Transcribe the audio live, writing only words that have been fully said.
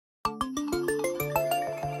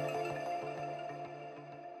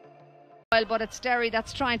But it's Derry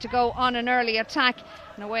that's trying to go on an early attack,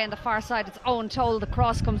 and away on the far side it's Owen Toll. The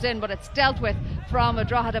cross comes in, but it's dealt with from a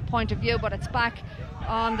Drogheda point of view, but it's back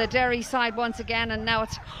on the Derry side once again, and now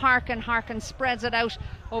it's Harkin spreads it out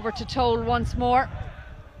over to Toll once more.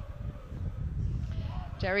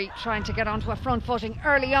 Derry trying to get onto a front footing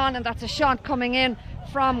early on, and that's a shot coming in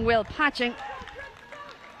from Will Patching,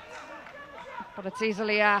 but it's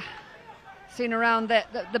easily seen around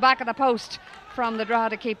the back of the post from the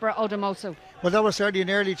Drogheda keeper Odumosu. Well, that was certainly an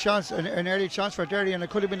early chance for Derry, and it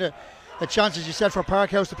could have been a chance, as you said, for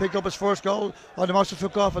Parkhouse to pick up his first goal. Odumosu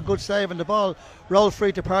took off a good save, and the ball rolled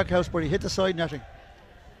free to Parkhouse, but he hit the side netting.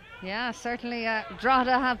 Yeah, certainly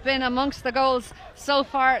Drogheda have been amongst the goals so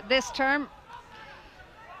far this term.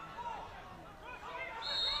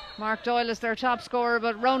 Mark Doyle is their top scorer,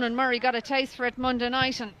 but Ronan Murray got a taste for it Monday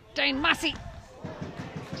night, and Dane Massey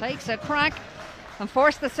takes a crack and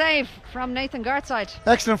forced the save from Nathan Gartside.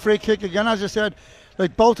 Excellent free kick again, as I said.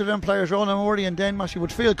 Like both of them players, Ronan Murray and Dane Massey,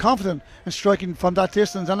 would feel confident in striking from that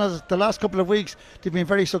distance, and as the last couple of weeks they've been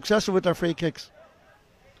very successful with their free kicks.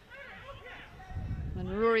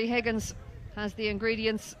 And Rory Higgins has the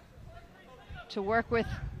ingredients to work with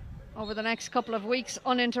over the next couple of weeks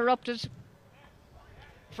uninterrupted.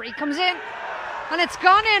 Free comes in, and it's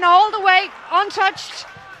gone in all the way untouched,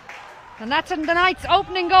 and that's in the night's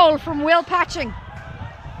opening goal from Will Patching.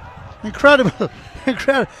 Incredible.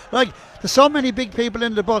 Like, there's so many big people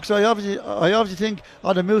in the box. I obviously think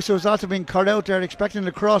Odumosu has also been cut out there, expecting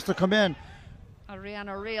the cross to come in.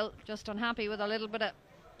 Ariana Reel just unhappy with a little bit of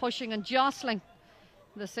pushing and jostling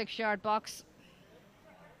the 6-yard box.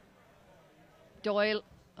 Doyle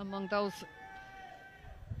among those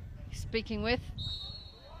speaking with.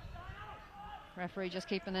 Referee just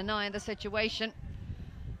keeping an eye on the situation.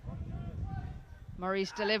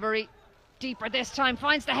 Murray's delivery, deeper this time,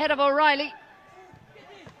 finds the head of O'Reilly,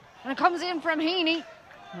 and it comes in from Heaney.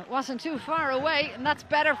 It wasn't too far away, and that's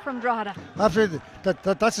better from Drogheda. Absolutely,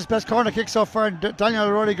 that's his best corner kick so far. Daniel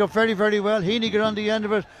O'Reilly got very, very well. Heaney got on the end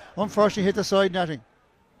of it, unfortunately hit the side netting.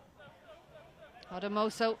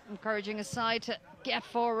 Odumosu encouraging his side to get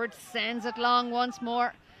forward, sends it long once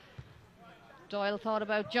more. Doyle thought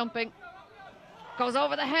about jumping, goes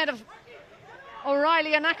over the head of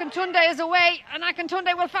O'Reilly, and Akintunde is away, and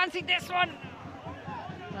Akintunde will fancy this one.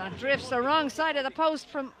 That drifts the wrong side of the post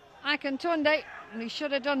from Akintunde, and he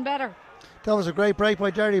should have done better. That was a great break by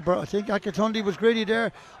Derry, but I think Akintunde was greedy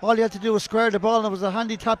there. All he had to do was square the ball, and it was a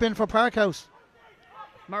handy tap in for Parkhouse.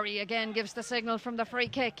 Murray again gives the signal from the free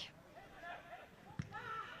kick.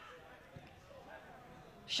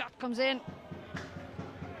 Shot comes in.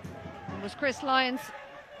 It was Chris Lyons.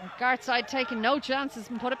 Gartside taking no chances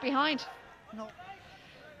and put it behind. No.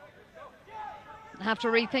 Have to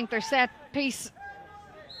rethink their set piece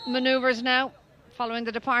manoeuvres now following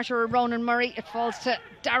the departure of Ronan Murray. It falls to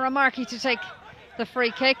Dara Markey to take the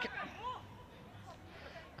free kick.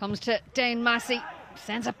 Comes to Dane Massey,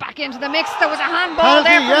 sends it back into the mix. There was a handball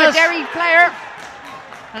there from a Derry player,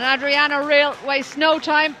 and Adriana Reel wastes no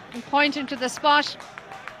time in pointing to the spot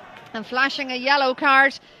and flashing a yellow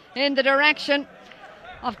card in the direction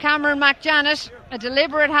of Cameron McJanet. A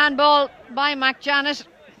deliberate handball by McJanet.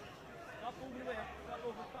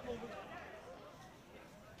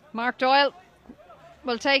 Mark Doyle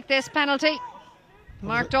will take this penalty.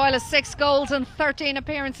 Mark Doyle has 6 goals and 13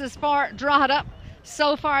 appearances for Drogheda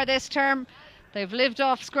so far this term. They've lived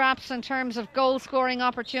off scraps in terms of goal scoring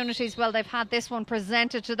opportunities. Well, they've had this one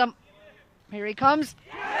presented to them. Here he comes,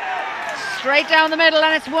 straight down the middle,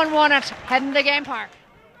 and it's 1-1 at Head in the Game Park.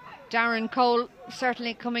 Darren Cole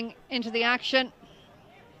certainly coming into the action.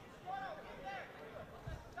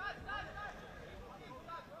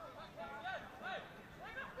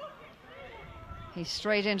 He's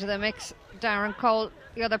straight into the mix, Darren Cole.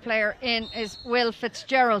 The other player in is Will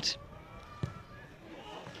Fitzgerald.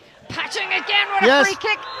 Patching again with a free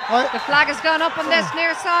kick. The flag has gone up on this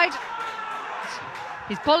near side.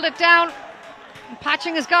 He's pulled it down.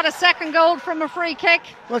 Patching has got a second goal from a free kick.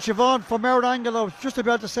 Well, Siobhan, from our angle, I was just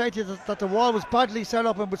about to say to you that the wall was badly set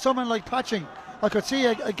up, and with someone like Patching, I could see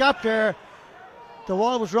a gap there. The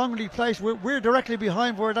wall was wrongly placed. We're directly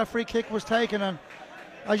behind where that free kick was taken, and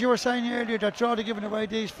as you were saying earlier, that Drogheda giving away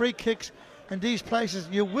these free kicks in these places,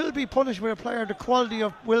 you will be punished with a player the quality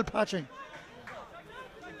of Will Patching.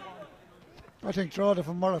 I think Drogheda,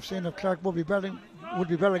 from what I've seen of Clark, would be better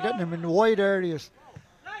getting him in the wide areas,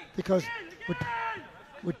 because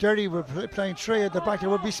with Derry we're playing 3 at the back, there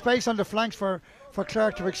would be space on the flanks for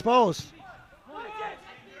Clark to expose.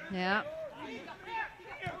 Yeah,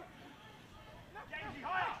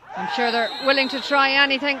 I'm sure they're willing to try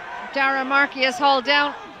anything. Dara Markey is hauled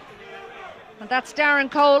down, and that's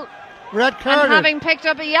Darren Cole Red card. And having picked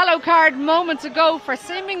up a yellow card moments ago for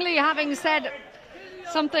seemingly having said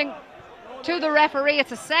something to the referee.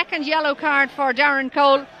 It's a second yellow card for Darren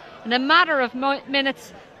Cole in a matter of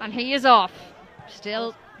minutes, and he is off.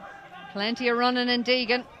 Still plenty of running in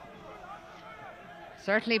Deegan.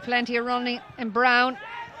 Certainly plenty of running in Brown.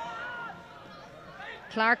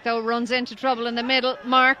 Clark, though, runs into trouble in the middle.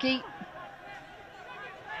 Markey.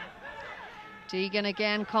 Deegan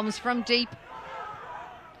again comes from deep.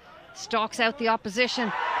 Stalks out the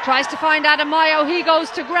opposition. Tries to find Adamayo. He goes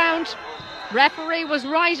to ground. Referee was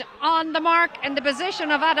right on the mark in the position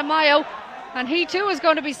of Adamayo. And he too is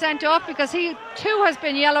going to be sent off because he too has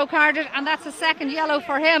been yellow carded. And that's a second yellow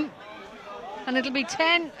for him. And it'll be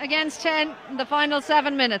 10 against 10 in the final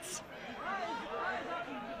 7 minutes.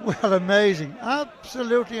 Well, amazing.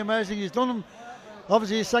 Absolutely amazing. He's done him,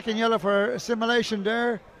 obviously, his second yellow for assimilation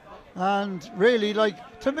there. And really,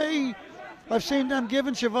 like, to me, I've seen them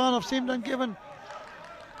given, Siobhan, I've seen them given.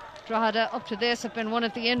 Drogheda, up to this, have been one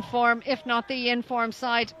of the inform, if not the inform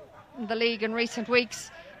side in the league in recent weeks.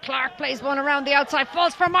 Clark plays one around the outside,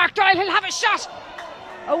 falls for Mark Doyle, he'll have a shot.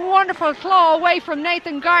 A wonderful claw away from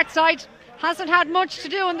Nathan Gartside. Hasn't had much to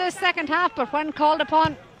do in this second half, but when called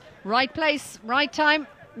upon, right place, right time,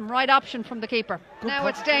 right option from the keeper. Good now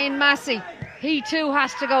putt. it's Dane Massey. He too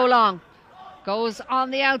has to go long. Goes on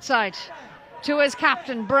the outside to his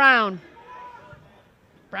captain, Brown.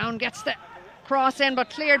 Brown gets the cross in, but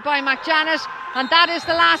cleared by McJanet. And that is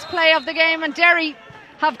the last play of the game. And Derry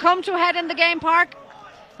have come to head in the game park.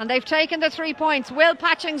 And they've taken the 3 points. Will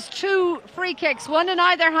Patching's 2 free kicks, one in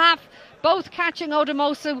either half, both catching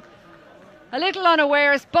Odumosu a little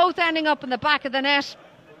unawares, both ending up in the back of the net.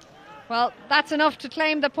 Well, that's enough to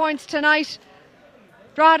claim the points tonight.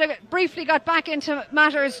 Drogheda briefly got back into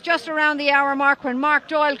matters just around the hour mark when Mark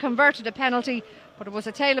Doyle converted a penalty, but it was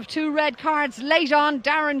a tale of 2 red cards late on.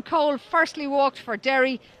 Darren Cole firstly walked for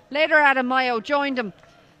Derry, later Adamayo joined him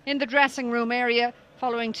in the dressing room area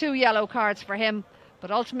following 2 yellow cards for him,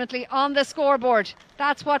 but ultimately on the scoreboard,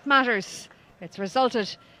 that's what matters. It's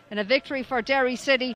resulted in a victory for Derry City